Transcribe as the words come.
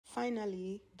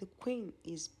Finally, the queen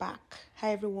is back.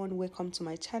 Hi everyone, welcome to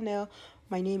my channel.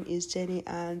 My name is Jenny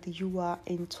and you are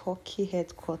in Turkey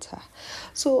headquarters.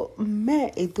 So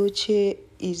Edochi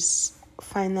is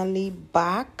finally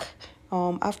back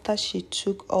after she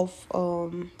took off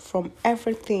from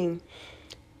everything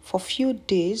for few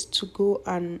days to go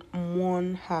and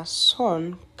mourn her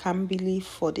son Kambili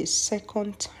for the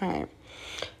second time.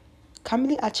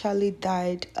 Camille actually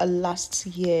died last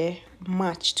year,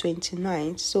 March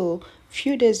 29th. So,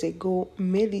 few days ago,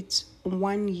 made it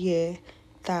 1 year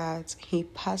that he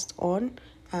passed on,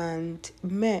 and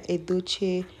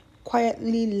Edochie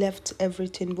quietly left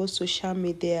everything, both social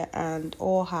media and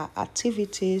all her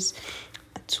activities,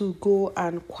 to go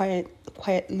and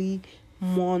quietly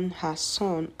mourn her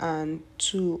son and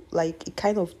to like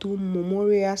kind of do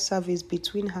memorial service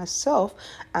between herself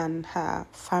and her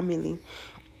family.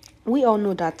 We all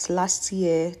know that last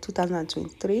year,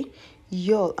 2023,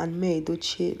 Yul and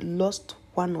Edochie lost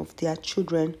one of their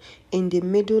children in the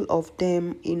middle of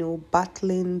them,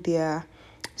 battling their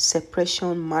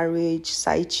separation, marriage,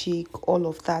 side chick, all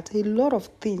of that. A lot of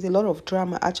things, a lot of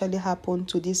drama actually happened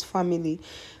to this family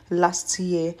last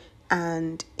year.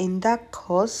 And in that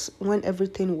cause, when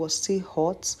everything was still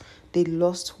hot, they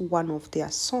lost one of their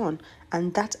son.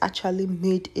 And that actually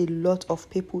made a lot of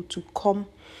people to come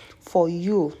for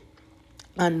you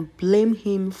and blame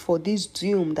him for this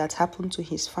doom that happened to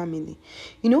his family.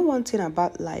 You know one thing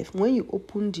about life, when you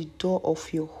open the door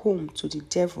of your home to the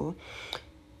devil,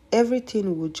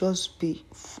 everything will just be,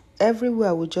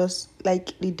 everywhere will just,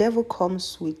 like the devil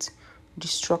comes with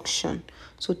destruction.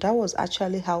 So that was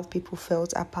actually how people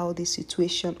felt about the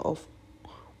situation of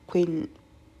Queen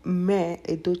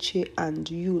Edochie and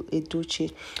Yul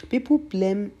Edochie. People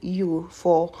blame you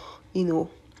for,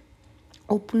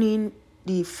 opening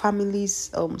the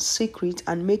family's secret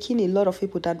and making a lot of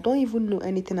people that don't even know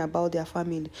anything about their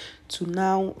family to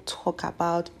now talk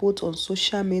about, both on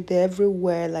social media,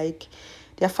 everywhere. Like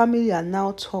their family are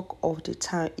now talk of the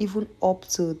town, even up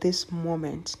to this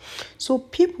moment. So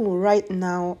people right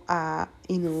now are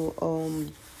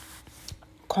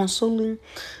consoling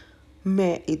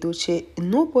Edochie.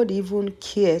 Nobody even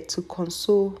cared to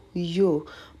console you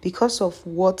because of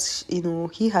what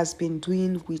he has been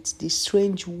doing with the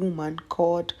strange woman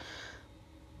called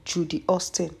Judy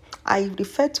Austin. I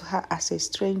refer to her as a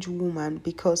strange woman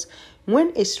because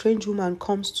when a strange woman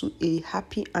comes to a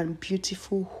happy and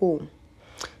beautiful home,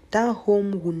 that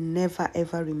home will never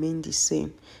ever remain the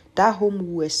same. That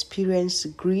home will experience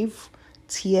grief,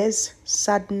 tears,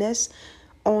 sadness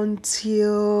until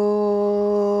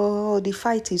the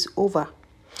fight is over.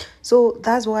 So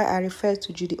that's why I refer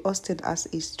to Judy Austin as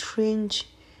a strange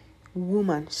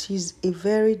woman. She's a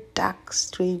very dark,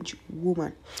 strange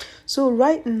woman. So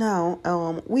right now,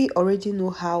 we already know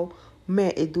how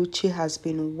Edochie has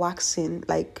been waxing.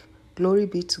 Like, glory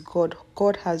be to God.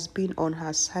 God has been on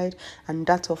her side and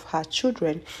that of her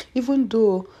children. Even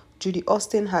though Judy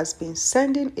Austin has been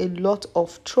sending a lot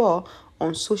of troll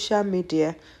on social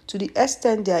media, to the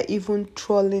extent they are even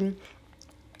trolling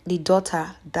the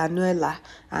daughter Daniela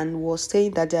and was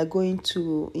saying that they are going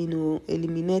to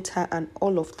eliminate her and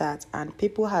all of that, and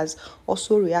people has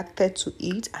also reacted to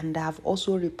it and have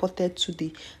also reported to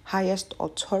the highest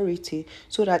authority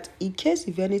so that in case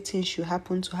if anything should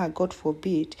happen to her, God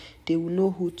forbid, they will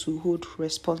know who to hold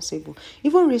responsible.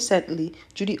 Even recently,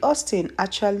 Judy Austin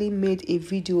actually made a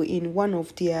video in one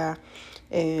of their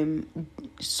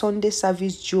Sunday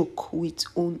service joke with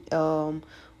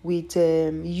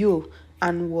you,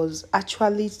 and was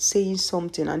actually saying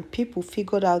something, and people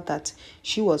figured out that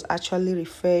she was actually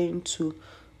referring to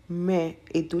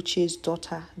Edochie's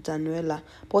daughter Daniela.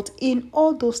 But in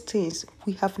all those things,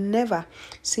 we have never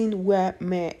seen where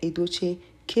Edochie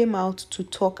came out to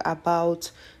talk about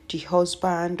the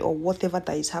husband or whatever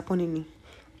that is happening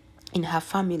in her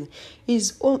family.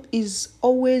 Is always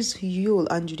Yul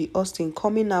and Judy Austin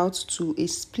coming out to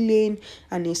explain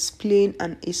and explain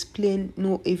and explain,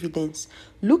 no evidence.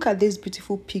 Look at this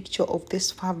beautiful picture of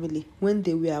this family when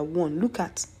they were one.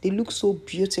 They look so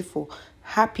beautiful,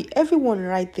 happy. Everyone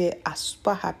right there are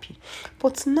super happy.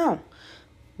 But now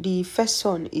the first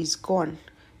son is gone.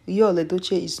 Yul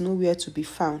Edochie is nowhere to be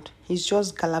found. He's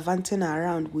just gallivanting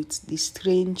around with the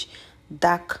strange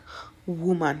dark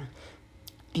woman.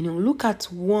 Look at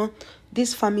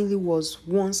this family was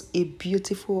once a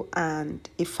beautiful and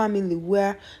a family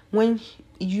where when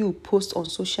you post on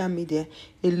social media,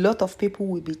 a lot of people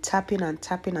will be tapping and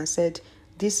said,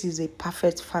 this is a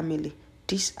perfect family,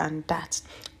 this and that.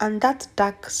 And that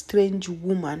dark, strange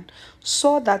woman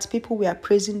saw that people were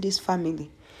praising this family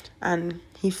and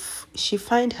she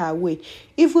find her way.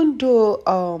 Even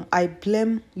though I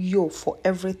blame Yo for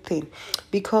everything,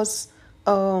 because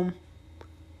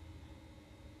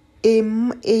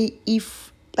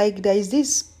if, like, there is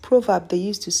this proverb they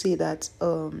used to say that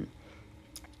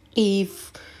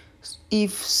if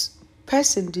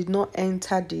person did not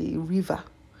enter the river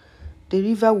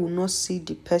will not see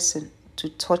the person to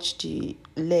touch the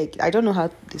leg. I don't know how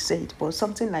they say it, but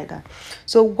something like that.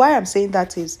 So why I'm saying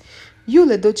that is,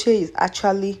 Yul Edochie is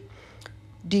actually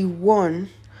the one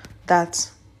that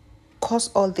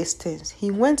caused all these things. He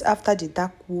went after the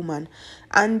dark woman,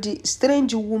 and the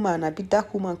strange woman, a bit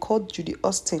dark woman called Judy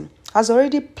Austin, has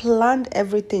already planned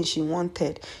everything she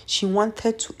wanted. She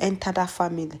wanted to enter that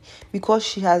family because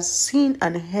she has seen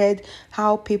and heard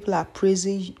how people are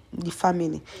praising the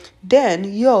family. Then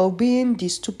you, being the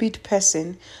stupid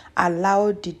person,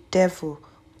 allowed the devil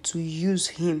to use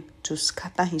him to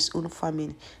scatter his own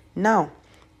family. Now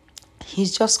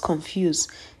he's just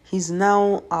confused. He's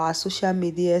now our social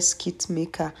media skit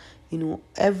maker.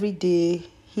 Every day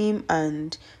him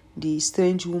and the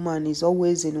strange woman is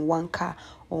always in one car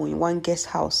or in one guest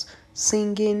house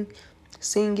singing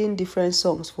different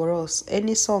songs for us.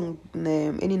 Any song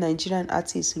any Nigerian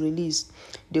artist release,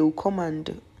 they will come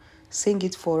and sing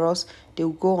it for us. They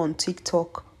will go on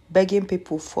TikTok begging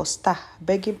people for star,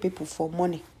 begging people for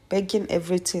money, begging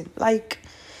everything. Like,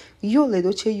 Yul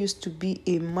Edochie used to be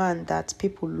a man that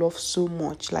people love so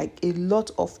much. Like, a lot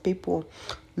of people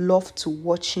love to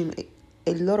watch him.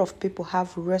 A lot of people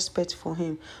have respect for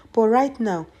him. But right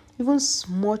now, even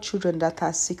small children that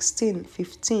are 16,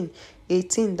 15,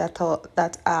 18 that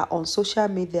are on social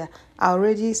media are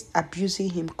already abusing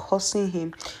him, cursing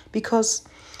him, because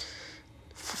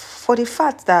for the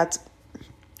fact that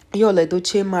Yul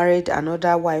Edochie married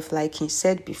another wife, like he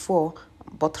said before,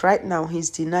 but right now he's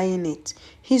denying it.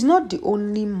 He's not the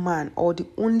only man or the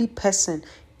only person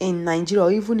in Nigeria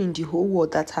or even in the whole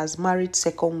world that has married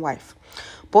second wife.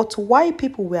 But why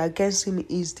people were against him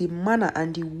is the manner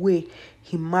and the way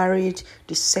he married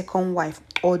the second wife,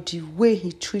 or the way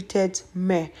he treated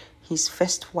Meh, his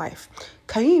first wife.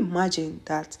 Can you imagine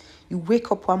that you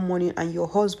wake up one morning and your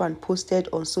husband posted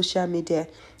on social media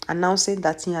announcing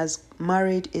that he has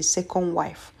married a second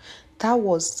wife? That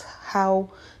was how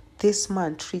this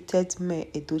man treated Meh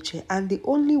Edochie, and the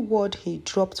only word he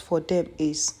dropped for them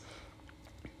is,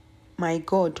 may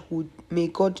God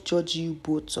judge you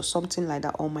both, or something like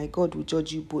that, or my God will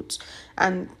judge you both.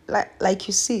 And like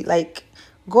you see, like,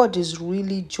 God is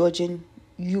really judging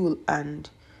Yul and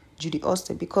Judy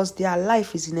Austin, because their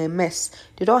life is in a mess.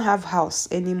 They don't have house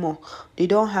anymore. They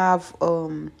don't have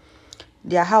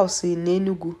their house in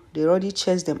Enugu. They already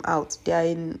chased them out. They are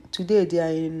in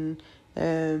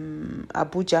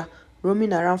Abuja,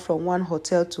 roaming around from one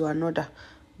hotel to another,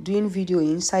 doing video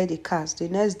inside the cars. The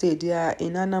next day they are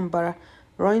in Anambra,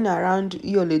 running around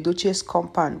Yul Edochie's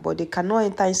compound, but they cannot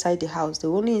enter inside the house.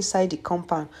 They're only inside the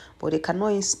compound, but they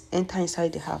cannot enter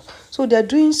inside the house. So they're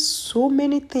doing so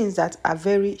many things that are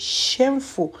very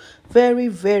shameful, very,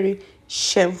 very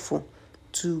shameful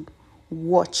to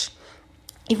watch.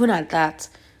 Even at that,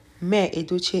 Meh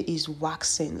Edochie is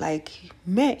waxing. Like,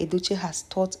 Meh Edochie has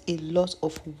taught a lot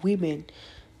of women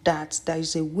that there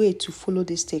is a way to follow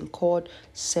this thing called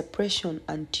separation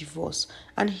and divorce.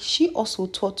 And she also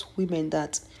taught women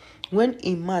that when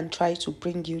a man tries to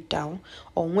bring you down,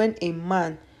 or when a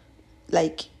man,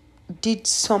 like, did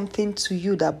something to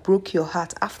you that broke your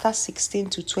heart after 16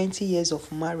 to 20 years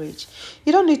of marriage,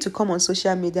 you don't need to come on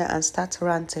social media and start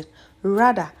ranting.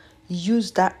 Rather,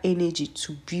 use that energy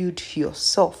to build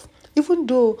yourself. Even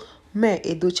though Meh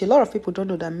Edochie, a lot of people don't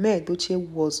know that Meh Edochie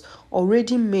was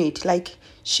already made. Like,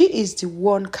 she is the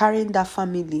one carrying that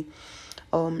family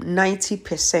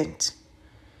 90%.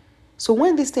 So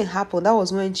when this thing happened, that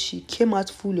was when she came out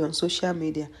fully on social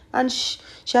media. And she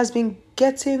has been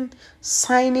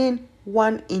signing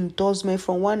one endorsement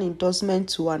from one endorsement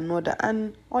to another.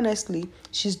 And honestly,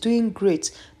 she's doing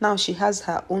great. Now she has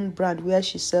her own brand where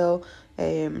she sells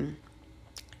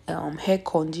hair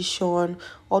condition,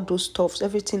 all those stuffs,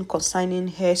 everything concerning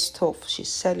hair stuff. She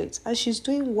sells it. And she's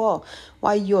doing well.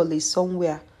 While Yul is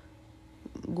somewhere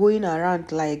going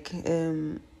around like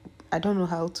I don't know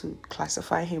how to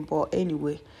classify him, but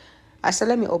anyway, I said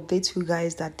let me update you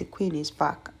guys that the queen is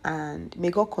back, and may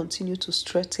God continue to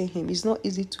strengthen him. It's not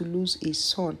easy to lose a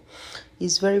son.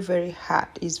 It's very, very hard.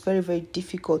 It's very, very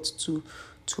difficult to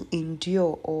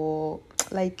endure, or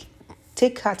like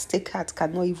take heart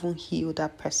cannot even heal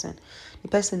that person. The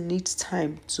person needs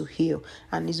time to heal,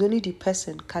 and it's only the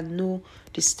person can know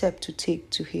the step to take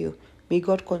to heal. May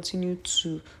God continue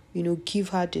to give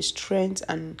her the strength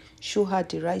and show her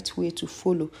the right way to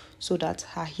follow so that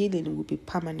her healing will be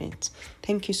permanent.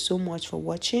 Thank you so much for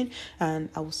watching, and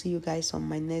I will see you guys on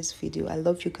my next video. I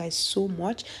love you guys so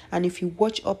much, and if you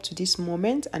watch up to this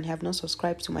moment and have not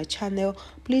subscribed to my channel,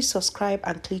 please subscribe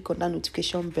and click on that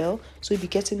notification bell so you'll be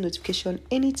getting notification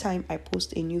anytime I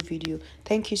post a new video.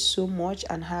 Thank you so much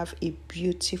and have a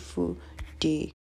beautiful day.